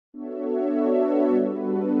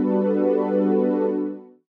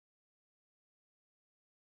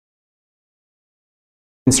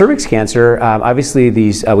In cervix cancer, obviously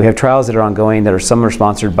we have trials that are ongoing that some are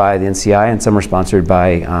sponsored by the NCI and some are sponsored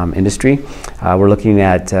by industry. We're looking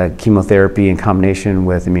at chemotherapy in combination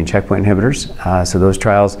with immune checkpoint inhibitors. So those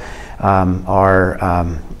trials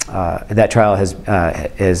that trial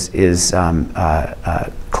is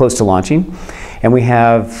close to launching. And we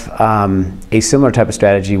have a similar type of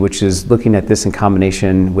strategy, which is looking at this in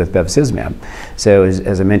combination with bevacizumab. So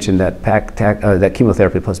as I mentioned, that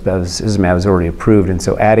chemotherapy plus bevacizumab is already approved, and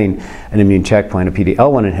so adding an immune checkpoint, a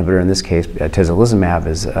PD-L1 inhibitor, in this case atezolizumab,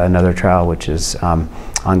 is another trial which is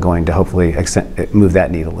ongoing to hopefully move that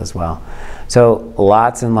needle as well. So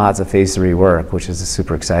lots and lots of phase 3 work, which is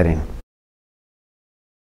super exciting.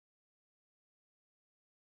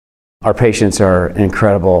 Our patients are an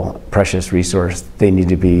incredible, precious resource. They need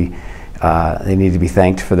to be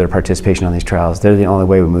thanked for their participation on these trials. They're the only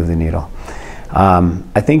way we move the needle.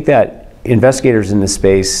 I think that investigators in this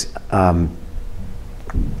space have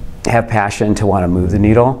passion to want to move the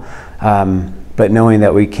needle, but knowing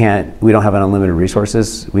that we don't have unlimited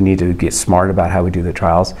resources, we need to get smart about how we do the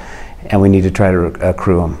trials, and we need to try to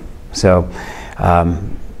accrue them. So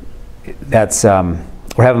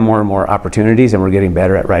we're having more and more opportunities, and we're getting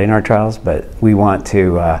better at writing our trials, but we want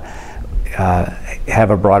to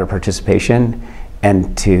have a broader participation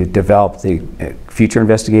and to develop the future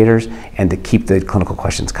investigators and to keep the clinical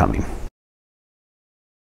questions coming.